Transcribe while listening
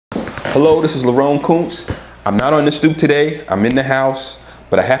Hello, this is Lerone Kuntz. I'm not on the stoop today. I'm in the house,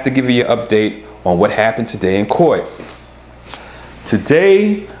 but I have to give you an update on what happened today in court.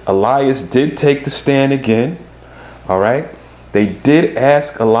 Today, Elias did take the stand again. All right. They did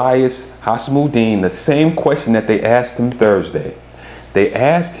ask Elias Hasamudeen the same question that they asked him Thursday. They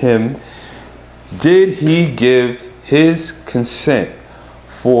asked him, did he give his consent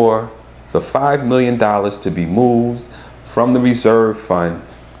for the $5 million to be moved from the reserve fund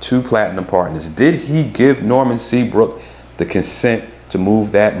to Platinum Partners? Did he give Norman Seabrook the consent to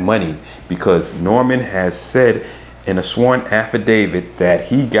move that money? Because Norman has said in a sworn affidavit that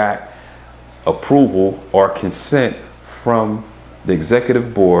he got approval or consent from the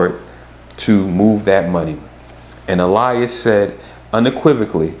executive board to move that money. And Elias said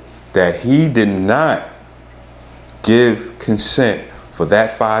unequivocally that he did not give consent for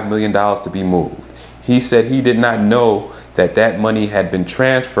that $5 million to be moved. He said he did not know that that money had been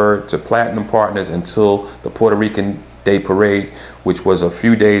transferred to Platinum Partners until the Puerto Rican Day Parade, which was a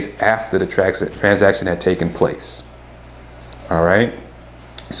few days after the transaction had taken place. All right.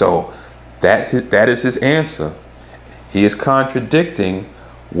 So that is his answer. He is contradicting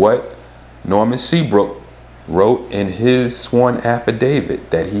what Norman Seabrook wrote in his sworn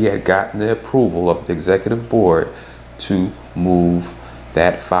affidavit, that he had gotten the approval of the executive board to move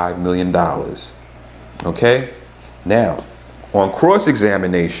that $5 million. Okay? Now, on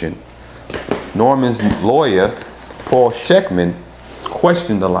cross-examination, Norman's lawyer, Paul Sheckman,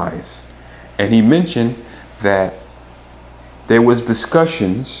 questioned Elias, and he mentioned that there was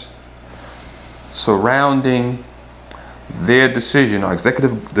discussions surrounding their decision, or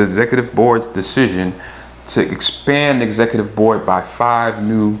the executive board's decision to expand the executive board by 5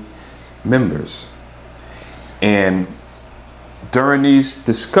 new members. And during these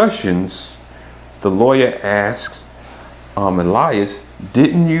discussions, the lawyer asks Elias,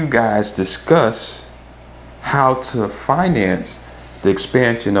 didn't you guys discuss how to finance the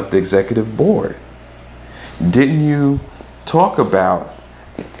expansion of the executive board? Didn't you talk about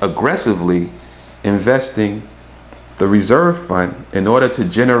aggressively investing the reserve fund in order to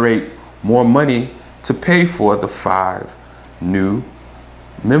generate more money to pay for the 5 new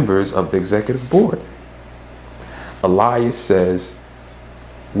members of the executive board? Elias says,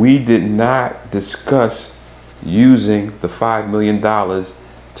 we did not discuss using the $5 million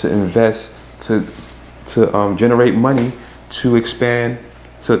to invest to generate money to expand,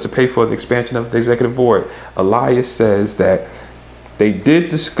 to pay for the expansion of the executive board. Elias says that they did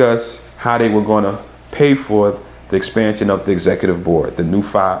discuss how they were going to pay for the expansion of the executive board, the new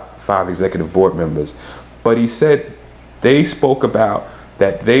five executive board members. But he said they spoke about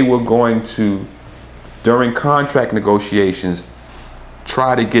that they were going to, during contract negotiations,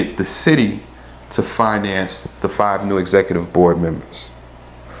 try to get the city to finance the 5 new executive board members.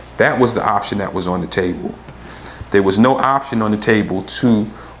 That was the option that was on the table. There was no option on the table to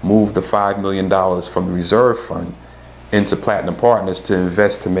move the $5 million from the reserve fund into Platinum Partners to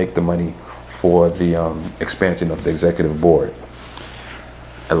invest to make the money for the expansion of the executive board.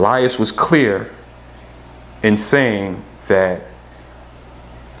 Elias was clear in saying that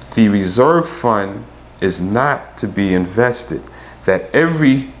the reserve fund is not to be invested, that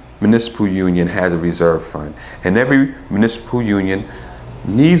every municipal union has a reserve fund, and every municipal union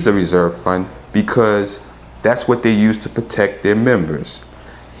needs a reserve fund because that's what they use to protect their members.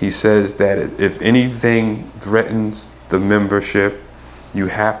 He says that if anything threatens the membership, you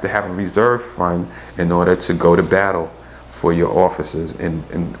have to have a reserve fund in order to go to battle for your officers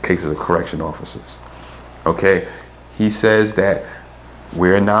in cases of correction officers. Okay, he says that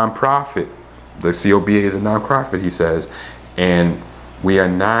we're a nonprofit. The COBA is a nonprofit, he says, and we are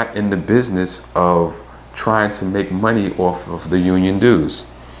not in the business of trying to make money off of the union dues.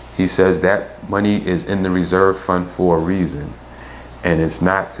 He says that money is in the reserve fund for a reason, and it's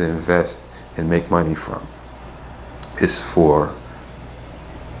not to invest and make money from. It's for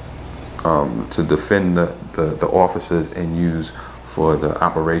to defend the officers and use for the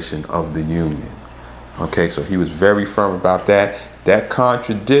operation of the union. Okay, so he was very firm about that. That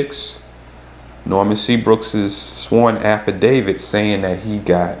contradicts Norman Seabrook's sworn affidavit saying that he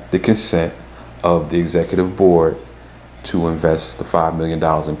got the consent of the executive board to invest the $5 million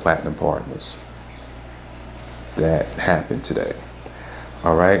in Platinum Partners. That happened today.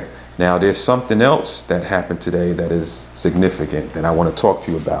 All right. Now there's something else that happened today that is significant that I want to talk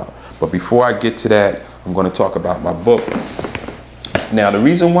to you about. But before I get to that, I'm going to talk about my book. Now the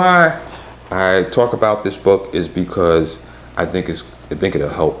reason why I talk about this book is because I think it'll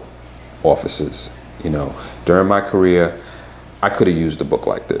help officers. You know, during my career, I could have used a book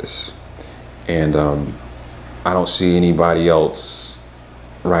like this, and I don't see anybody else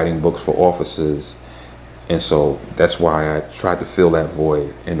writing books for officers, and so that's why I tried to fill that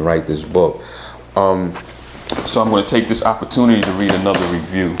void and write this book. So I'm going to take this opportunity to read another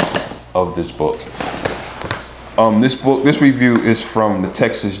review of this book. This review is from the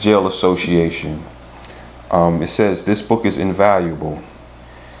Texas Jail Association. It says, this book is invaluable.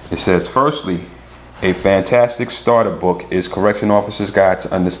 It says, firstly, a fantastic starter book is Correction Officer's Guide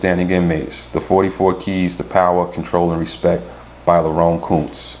to Understanding Inmates, The 44 Keys to Power, Control, and Respect by Lerone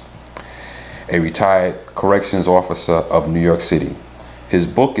Kuntz, a retired corrections officer of New York City. His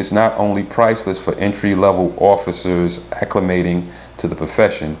book is not only priceless for entry-level officers acclimating to the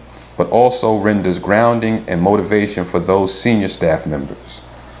profession, but also renders grounding and motivation for those senior staff members.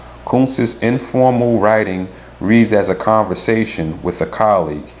 Kuntz's informal writing reads as a conversation with a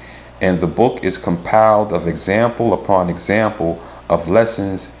colleague, and the book is compiled of example upon example of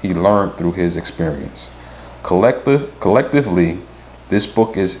lessons he learned through his experience. Collectively, this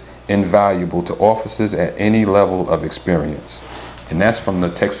book is invaluable to officers at any level of experience. And that's from the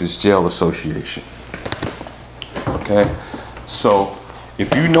Texas Jail Association. Okay, so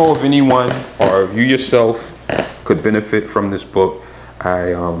if you know of anyone or if you yourself could benefit from this book,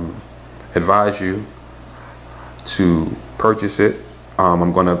 I advise you to purchase it.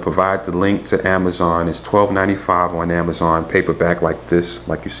 I'm going to provide the link to Amazon. It's $12.95 on Amazon, paperback like this,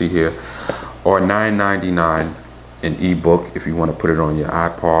 like you see here, or $9.99 in ebook if you want to put it on your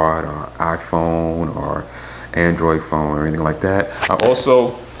iPod or iPhone or Android phone or anything like that. I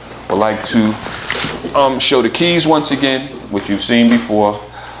also would like to show the keys once again, which you've seen before.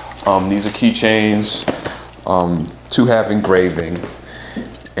 These are keychains, 2 have engraving,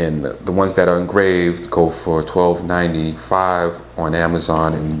 and the ones that are engraved go for $12.95 on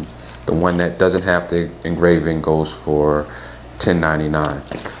Amazon, and the one that doesn't have the engraving goes for $10.99.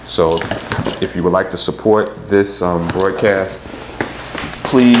 So if you would like to support this broadcast,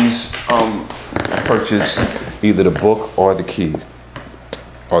 please purchase either the book or the key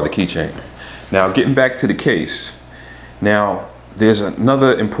or the keychain. Now, getting back to the case. Now, there's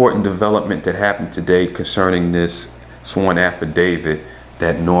another important development that happened today concerning this sworn affidavit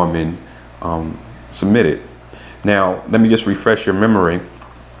that Norman submitted. Now, let me just refresh your memory.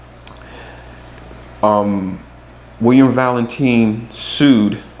 William Valentin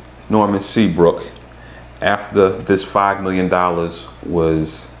sued Norman Seabrook after this $5 million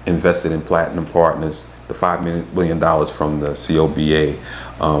was invested in Platinum Partners, the $5 million from the COBA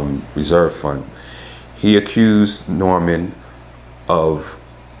reserve fund. He accused Norman of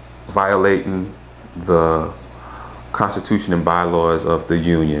violating the Constitution and bylaws of the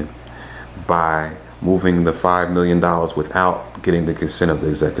union by moving the $5 million without getting the consent of the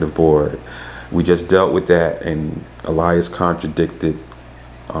executive board. We just dealt with that, and Elias contradicted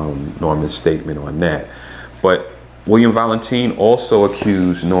Norman's statement on that. But William Valentin also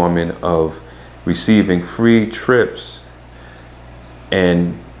accused Norman of receiving free trips,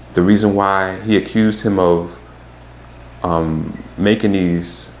 and the reason why he accused him of making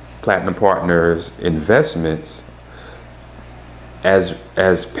these Platinum Partners investments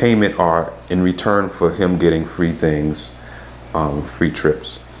as payment or in return for him getting free things, free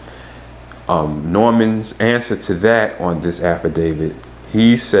trips. Norman's answer to that on this affidavit,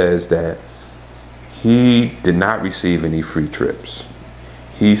 he says that he did not receive any free trips.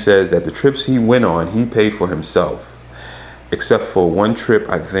 He says that the trips he went on, he paid for himself, except for one trip,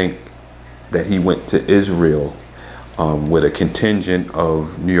 I think, that he went to Israel with a contingent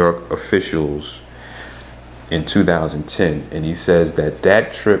of New York officials in 2010. And he says that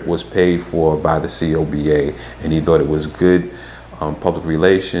that trip was paid for by the COBA, and he thought it was good public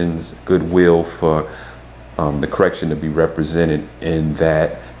relations, goodwill for the correction to be represented in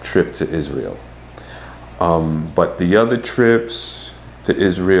that trip to Israel. But the other trips to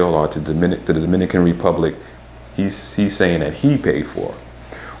Israel or to the Dominican Republic, he's saying that he paid for.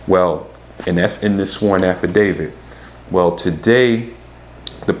 Well, and that's in this sworn affidavit. Well, today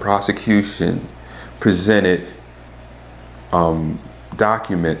the prosecution presented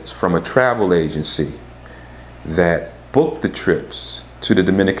documents from a travel agency that booked the trips to the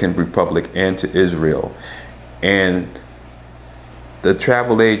Dominican Republic and to Israel, and the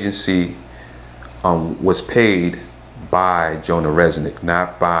travel agency was paid by Jonah Resnick,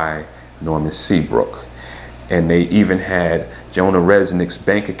 not by Norman Seabrook. And they even had Jonah Resnick's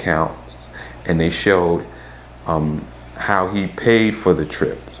bank account, and they showed how he paid for the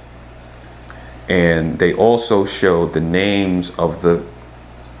trip. And they also showed the names of the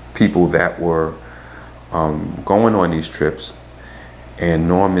people that were going on these trips, and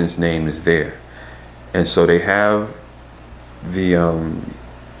Norman's name is there. And so they have the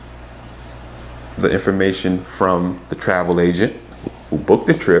information from the travel agent who book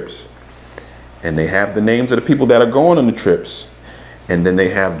the trips, and they have the names of the people that are going on the trips, and then they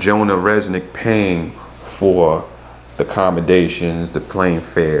have Jonah Resnick paying for the accommodations, the plane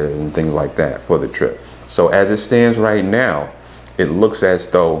fare, and things like that for the trip. So as it stands right now, it looks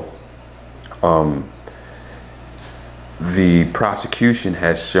as though the prosecution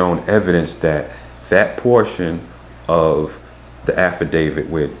has shown evidence that that portion of the affidavit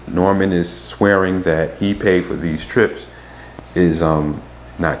where Norman is swearing that he paid for these trips is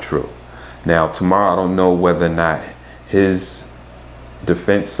not true. Now tomorrow, I don't know whether or not his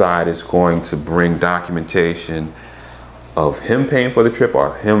defense side is going to bring documentation of him paying for the trip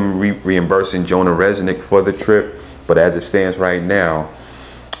or him reimbursing Jonah Resnick for the trip. But as it stands right now,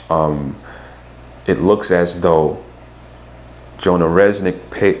 it looks as though Jonah Resnick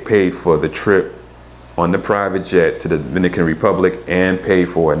paid for the trip on the private jet to the Dominican Republic and paid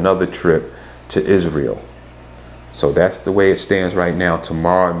for another trip to Israel. So that's the way it stands right now.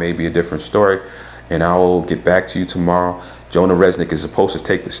 Tomorrow it may be a different story, and I will get back to you tomorrow. Jonah Resnick is supposed to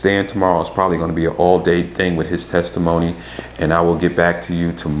take the stand tomorrow. It's probably going to be an all-day thing with his testimony, and I will get back to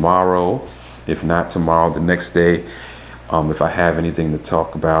you tomorrow. If not tomorrow, the next day, if I have anything to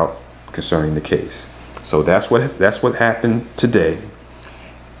talk about concerning the case. So that's what happened today,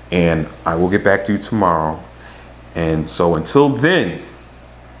 and I will get back to you tomorrow. And so until then,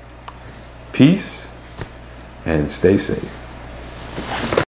 peace and stay safe.